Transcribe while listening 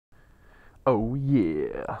Oh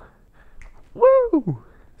yeah. Woo!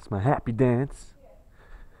 It's my happy dance.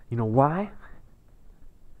 You know why?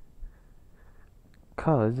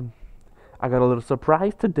 'Cause I got a little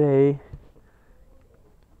surprise today.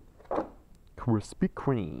 Krispy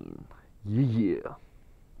Kreme. Yeah.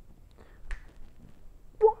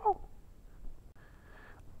 Whoa.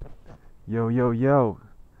 Yo, yo, yo.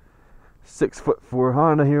 6'4"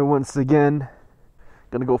 Honda here once again.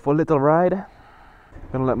 Gonna go for a little ride.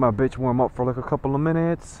 Gonna let my bitch warm up for like a couple of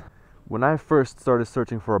minutes. When I first started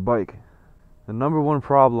searching for a bike, the number one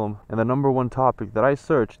problem and the number one topic that I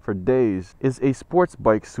searched for days is a sports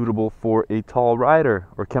bike suitable for a tall rider.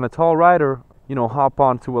 Or can a tall rider, hop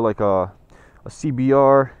onto a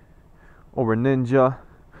CBR or a Ninja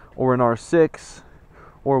or an R6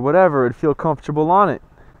 or whatever and feel comfortable on it?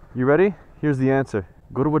 You ready? Here's the answer.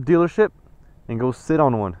 Go to a dealership and go sit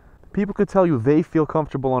on one. People could tell you they feel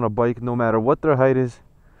comfortable on a bike no matter what their height is,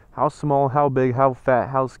 how small, how big, how fat,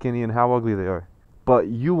 how skinny, and how ugly they are. But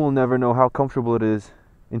you will never know how comfortable it is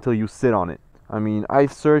until you sit on it. I mean,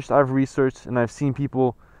 I've searched, I've researched, and I've seen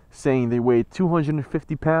people saying they weighed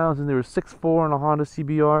 250 pounds and they were 6'4" on a Honda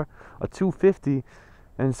CBR, a 250,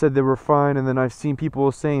 and said they were fine. And then I've seen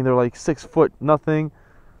people saying they're like 6 foot nothing,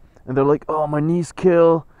 and they're like, oh, my knees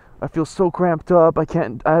kill. I feel so cramped up. I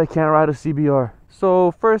can't ride a CBR.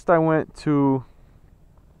 So first I went to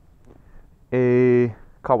a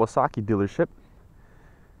Kawasaki dealership.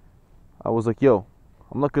 I was like, yo,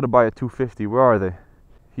 I'm looking to buy a 250. Where are they?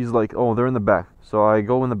 He's like, oh, they're in the back. So I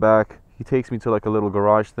go in the back. He takes me to like a little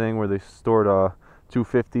garage thing where they stored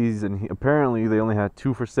 250s, and apparently they only had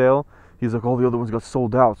 2 for sale. He's like, all the other ones got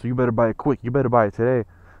sold out, so you better buy it quick. You better buy it today.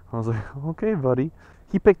 I was like, okay, buddy.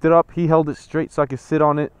 He picked it up. He held it straight so I could sit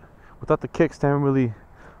on it without the kickstand really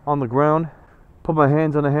on the ground. Put my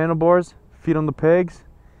hands on the handlebars, feet on the pegs,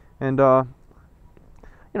 and I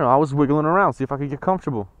was wiggling around, see if I could get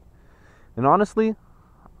comfortable. And honestly,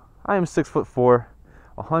 I am 6'4",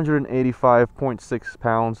 185.6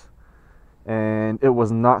 pounds, and it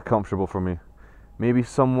was not comfortable for me. Maybe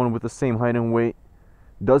someone with the same height and weight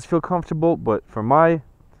does feel comfortable, but for myself,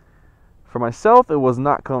 it was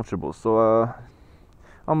not comfortable. So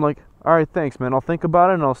I'm like, all right, thanks, man. I'll think about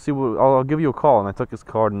it, and I'll give you a call. And I took his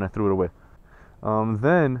card and I threw it away.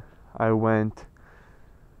 Then I went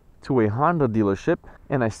to a Honda dealership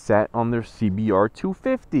and I sat on their CBR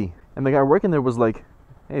 250. And the guy working there was like,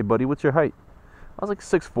 hey, buddy, what's your height? I was like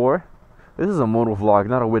 6'4". This is a moto vlog,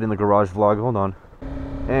 not a wait in the garage vlog. Hold on.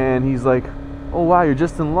 And he's like, oh, wow, you're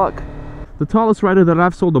just in luck. The tallest rider that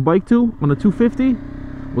I've sold a bike to on a 250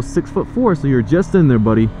 was 6'4", so you're just in there,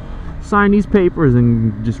 buddy. Sign these papers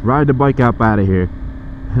and just ride the bike up out of here.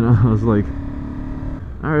 And I was like,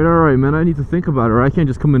 all right, man, I need to think about it, or I can't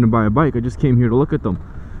just come in and buy a bike. I just came here to look at them.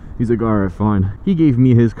 He's like, all right, fine. He gave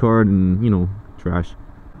me his card and, trash.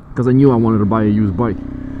 Because I knew I wanted to buy a used bike.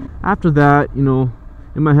 After that, in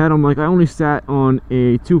my head, I'm like, I only sat on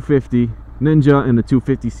a 250 Ninja and a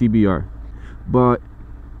 250 CBR. But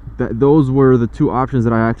those were the two options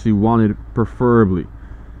that I actually wanted, preferably.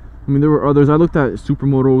 I mean, there were others. I looked at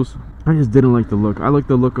supermotos. I just didn't like the look. I like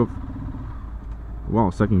the look of...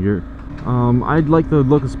 Wow, second gear. I like the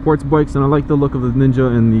look of sports bikes, and I like the look of the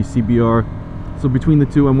Ninja and the CBR. So between the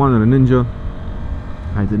two, I wanted a Ninja.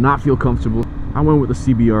 I did not feel comfortable. I went with the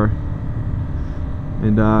CBR.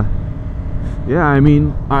 And yeah, I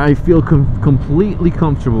mean, I feel completely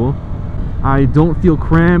comfortable. I don't feel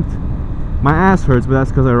cramped. My ass hurts, but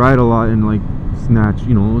that's because I ride a lot and like snatch.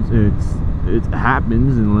 It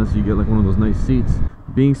happens unless you get like one of those nice seats.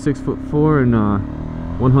 Being 6'4" and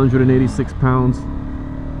 186 pounds,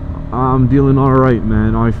 I'm dealing all right,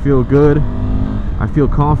 man. I feel good. I feel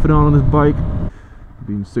confident on this bike.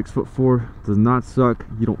 Being 6'4" does not suck.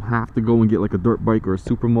 You don't have to go and get like a dirt bike or a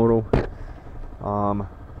supermoto.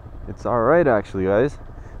 It's all right, actually, guys.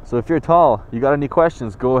 So if you're tall, you got any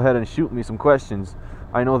questions, go ahead and shoot me some questions.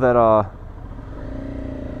 I know that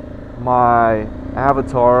my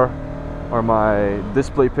avatar or my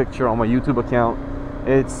display picture on my YouTube account,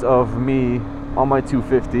 it's of me on my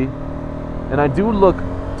 250, and I do look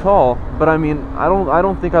tall, but I mean, I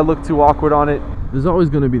don't think I look too awkward on it. There's always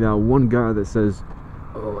gonna be that one guy that says,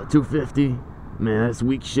 oh, a 250, man, that's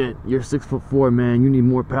weak shit. You're 6'4", man, you need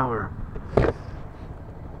more power.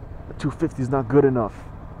 A 250 is not good enough.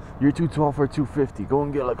 You're too tall for a 250. Go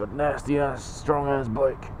and get like a nasty ass, strong ass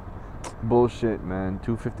bike. Bullshit, man.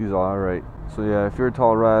 250 is all right. So yeah, if you're a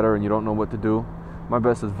tall rider and you don't know what to do, my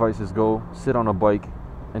best advice is go sit on a bike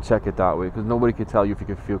and check it that way, because nobody can tell you if you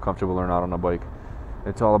can feel comfortable or not on a bike.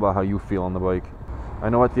 It's all about how you feel on the bike. I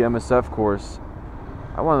know at the MSF course,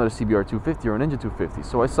 I wanted a CBR 250 or a Ninja 250,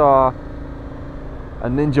 so I saw a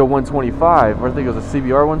Ninja 125, or I think it was a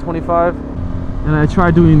CBR 125. And I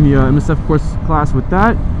tried doing the MSF course class with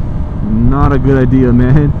that. Not a good idea,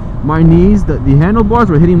 man. My knees, the handlebars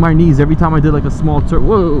were hitting my knees every time I did like a small turn.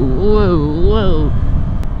 Whoa, whoa, whoa.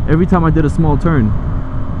 Every time I did a small turn.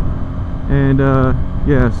 And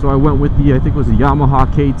yeah, so I went with the, I think it was a Yamaha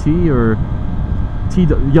KT or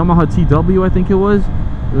Yamaha TW, I think it was.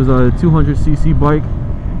 It was a 200cc bike.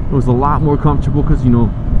 It was a lot more comfortable because, you know,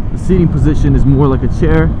 the seating position is more like a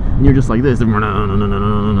chair, and you're just like this. It was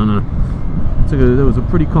a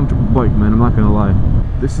pretty comfortable bike, man, I'm not gonna lie.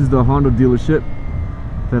 This is the Honda dealership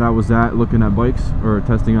that I was at looking at bikes, or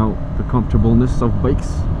testing out the comfortableness of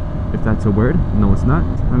bikes, if that's a word. No, it's not.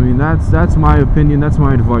 I mean, that's my opinion, that's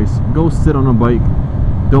my advice. Go sit on a bike.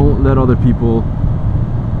 Don't let other people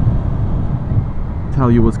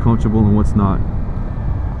tell you what's comfortable and what's not.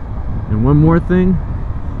 And one more thing,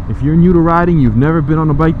 if you're new to riding, you've never been on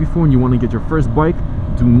a bike before, and you want to get your first bike,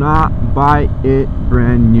 do not buy it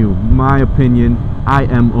brand new. My opinion,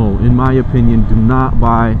 IMO, in my opinion, do not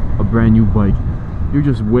buy a brand new bike. You're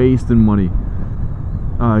just wasting money.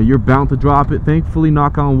 You're bound to drop it. Thankfully,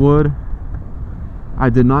 knock on wood, I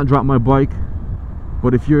did not drop my bike.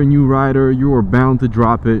 But if you're a new rider, you are bound to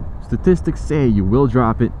drop it. Statistics say you will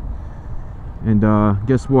drop it. And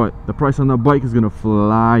guess what? The price on that bike is gonna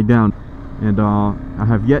fly down. And I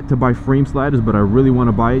have yet to buy frame sliders, but I really want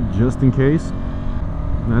to buy it just in case.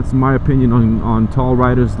 That's my opinion on tall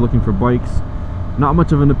riders looking for bikes. Not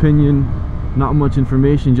much of an opinion, not much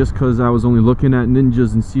information, just because I was only looking at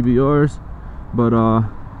Ninjas and CBRs. But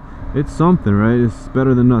it's something, right? It's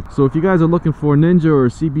better than nothing. So if you guys are looking for a Ninja or a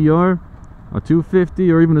CBR, a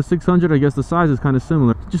 250 or even a 600, I guess the size is kind of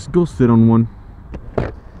similar. Just go sit on one.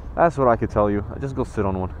 That's what I could tell you. Just go sit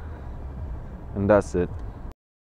on one. And that's it.